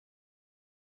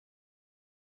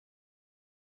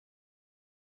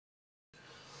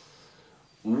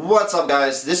What's up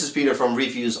guys, this is Peter from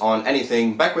Reviews on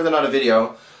Anything, back with another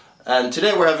video. And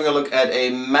today we're having a look at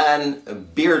a man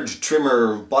beard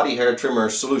trimmer, body hair trimmer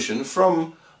solution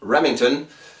from Remington.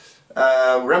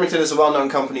 Remington is a well-known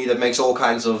company that makes all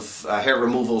kinds of hair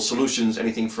removal solutions,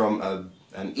 anything from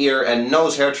an ear and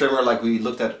nose hair trimmer like we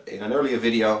looked at in an earlier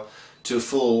video, to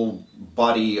full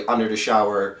body under the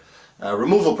shower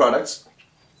removal products.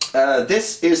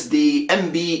 This is the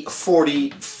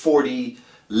M4040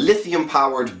 lithium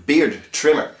powered beard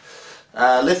trimmer.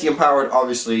 Lithium powered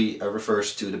obviously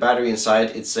refers to the battery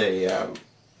inside. It's a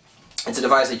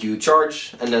device that you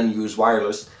charge and then use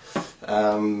wireless.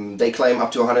 They claim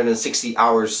up to 160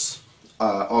 hours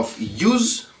of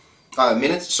use,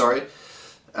 minutes, sorry.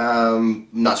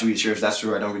 Not really sure if that's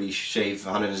true. I don't really shave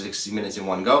 160 minutes in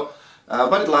one go,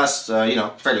 but it lasts you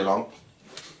know, fairly long.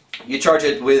 You charge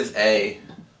it with a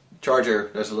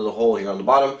charger. There's a little hole here on the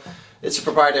bottom. It's a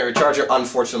proprietary charger.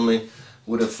 Unfortunately,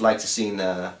 would have liked to seen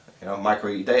you know,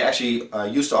 micro. They actually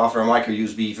used to offer a micro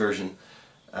USB version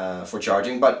for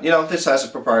charging, but you know, this has a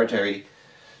proprietary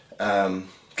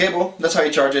cable. That's how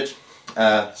you charge it.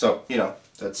 So you know,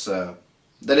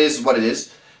 that is what it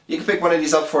is. You can pick one of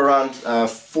these up for around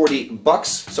 40 bucks,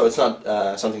 so it's not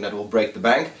something that will break the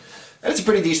bank, and it's a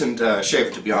pretty decent shaver,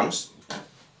 to be honest.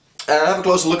 Have a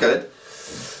closer look at it.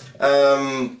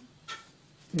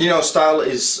 You know, style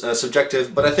is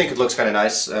subjective, but I think it looks kind of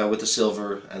nice with the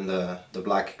silver and the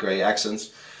black grey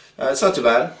accents. It's not too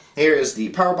bad. Here is the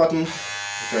power button.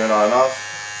 Turn it on and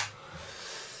off.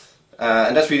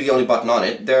 And that's really the only button on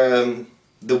it. The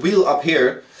wheel up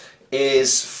here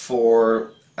is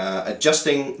for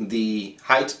adjusting the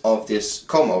height of this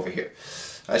comb over here.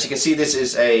 As you can see, this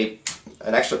is an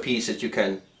extra piece that you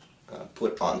can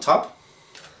put on top.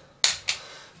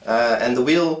 And the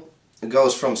wheel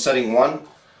goes from setting 1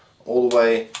 all the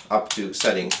way up to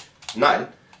setting 9. And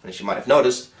as you might have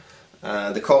noticed,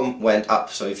 the comb went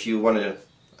up. So if you want to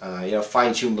you know,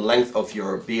 fine-tune the length of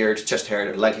your beard, chest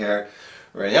hair, leg hair,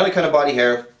 or any other kind of body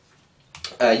hair,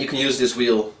 you can use this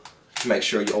wheel to make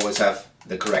sure you always have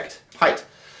the correct height,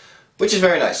 which is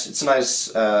very nice. It's a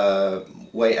nice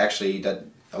way actually that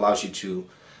allows you to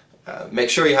make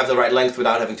sure you have the right length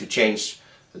without having to change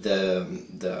the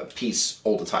piece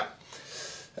all the time.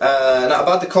 Now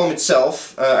about the comb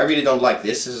itself, I really don't like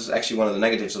this. This is actually one of the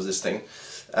negatives of this thing.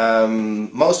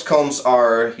 Most combs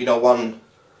are, you know, one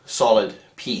solid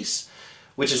piece,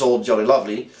 which is all jolly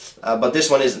lovely, but this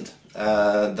one isn't.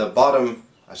 The bottom,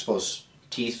 I suppose,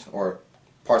 teeth or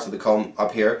parts of the comb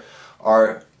up here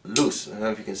are loose. I don't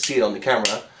know if you can see it on the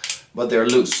camera, but they're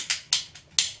loose,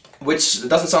 which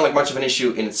doesn't sound like much of an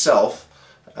issue in itself.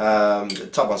 The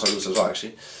top ones are loose as well,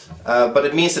 actually, but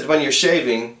it means that when you're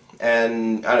shaving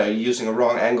and I don't know, you're using a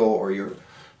wrong angle or you're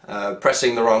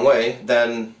pressing the wrong way,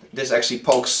 then this actually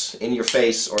pokes in your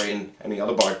face or in any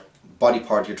other body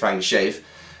part you're trying to shave,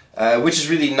 which is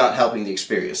really not helping the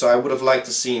experience. So I would have liked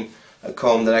to see a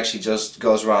comb that actually just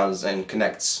goes around and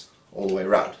connects all the way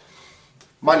around.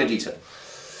 Minor detail.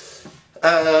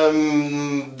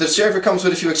 The shaver comes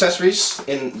with a few accessories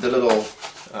in the little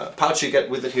pouch you get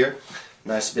with it here.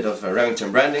 Nice bit of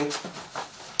Remington branding.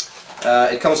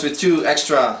 It comes with 2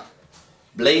 extra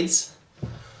blades.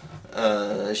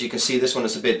 As you can see, this one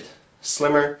is a bit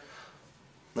slimmer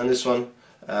than this one.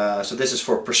 So this is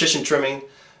for precision trimming.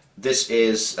 This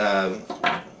is, I'll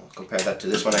compare that to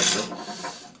this one actually.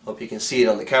 Hope you can see it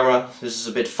on the camera. This is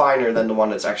a bit finer than the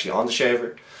one that's actually on the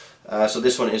shaver. So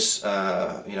this one is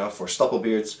you know, for stubble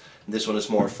beards. This one is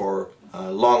more for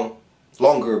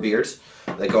longer beards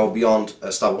that go beyond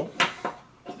a stubble.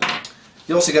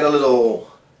 You also get a little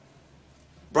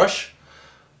brush,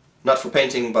 not for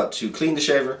painting but to clean the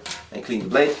shaver and clean the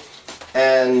blade.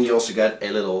 And you also get a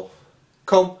little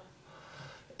comb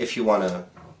if you want to,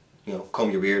 you know, comb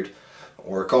your beard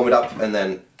or comb it up and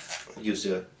then use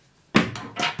the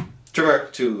trimmer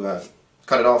to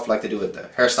cut it off like they do at the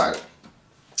hairstyle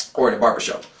or the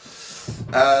barbershop.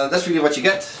 That's really what you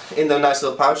get in the nice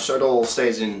little pouch, so it all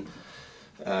stays in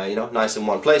you know, nice in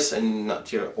one place and not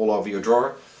here all over your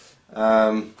drawer.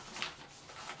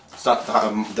 It's not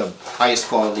the highest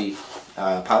quality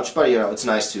pouch, but you know, it's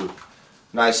nice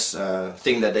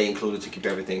thing that they included to keep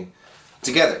everything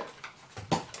together.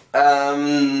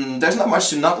 There's not much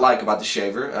to not like about the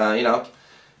shaver. You know,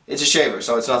 it's a shaver,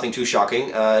 so it's nothing too shocking.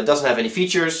 It doesn't have any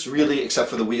features really except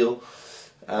for the wheel,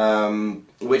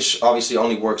 which obviously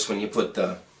only works when you put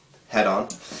the head on.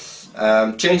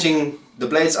 Changing the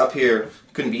blades up here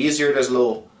couldn't be easier. There's a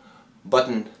little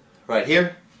button right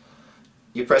here.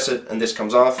 You press it and this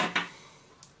comes off,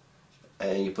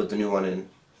 and you put the new one in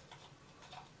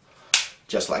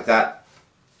just like that.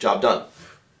 Job done.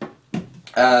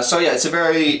 So yeah, it's a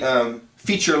very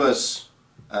featureless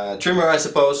trimmer, I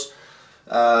suppose.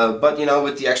 But you know,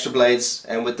 with the extra blades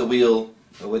and with the wheel,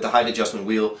 with the height adjustment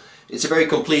wheel, it's a very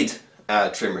complete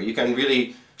trimmer. You can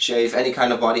really shave any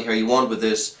kind of body hair you want with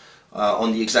this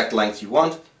on the exact length you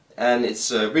want, and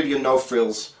it's really a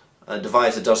no-frills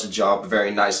device that does the job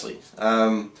very nicely.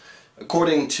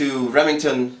 According to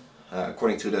Remington,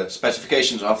 according to the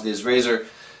specifications of this razor,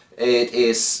 it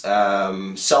is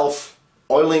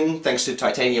self-oiling thanks to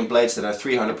titanium blades that are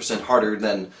 300% harder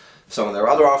than some of their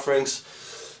other offerings.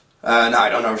 Now I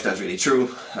don't know if that's really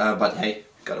true, but hey,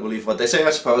 gotta believe what they say,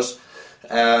 I suppose.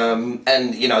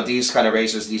 And you know, these kind of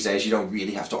razors these days, you don't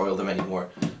really have to oil them anymore,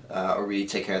 or really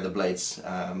take care of the blades.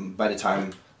 By the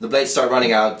time the blades start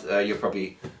running out,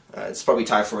 it's probably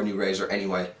time for a new razor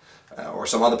anyway, or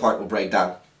some other part will break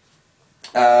down.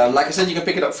 Like I said, you can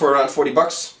pick it up for around 40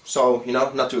 bucks, so you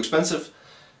know, not too expensive.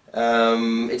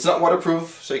 It's not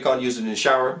waterproof, so you can't use it in the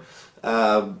shower,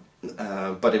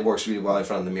 but it works really well in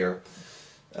front of the mirror.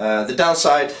 The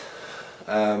downside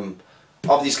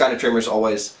of these kind of trimmers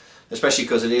always, especially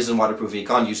because it isn't waterproof and you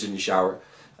can't use it in the shower,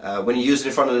 when you use it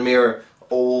in front of the mirror,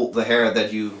 all the hair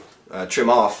that you trim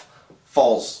off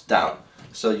falls down.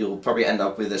 So you'll probably end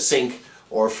up with a sink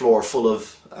or a floor full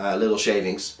of little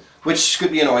shavings, which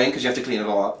could be annoying because you have to clean it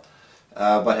all up.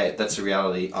 But hey, that's the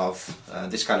reality of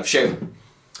this kind of shaver.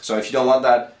 So if you don't want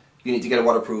that, you need to get a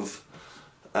waterproof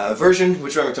version,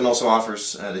 which Remington also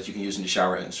offers, that you can use in the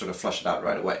shower and sort of flush it out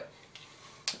right away.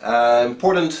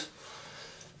 Important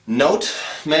note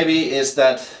maybe is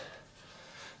that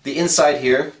the inside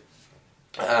here,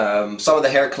 some of the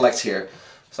hair collects here,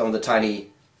 some of the tiny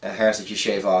hairs that you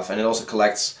shave off, and it also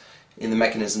collects in the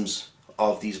mechanisms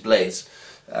of these blades.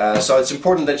 So it's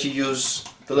important that you use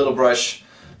the little brush.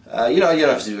 You know, you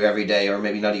don't have to do it every day, or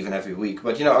maybe not even every week,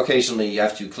 but you know, occasionally you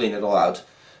have to clean it all out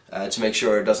to make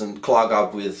sure it doesn't clog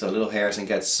up with little hairs and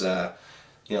gets,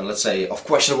 you know, let's say, of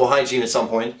questionable hygiene at some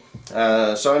point.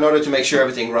 So in order to make sure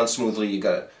everything runs smoothly, you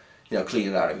gotta, you know, clean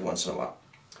it out every once in a while.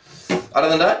 Other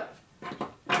than that,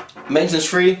 maintenance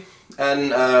free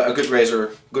and a good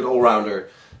razor, good all-rounder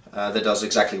that does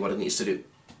exactly what it needs to do,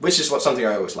 which is something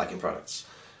I always like in products.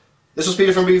 This was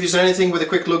Peter from Reviews and Anything with a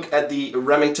quick look at the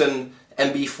Remington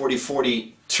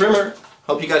M4040 trimmer.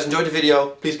 Hope you guys enjoyed the video.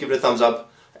 Please give it a thumbs up,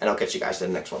 and I'll catch you guys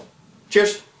in the next one.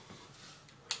 Cheers!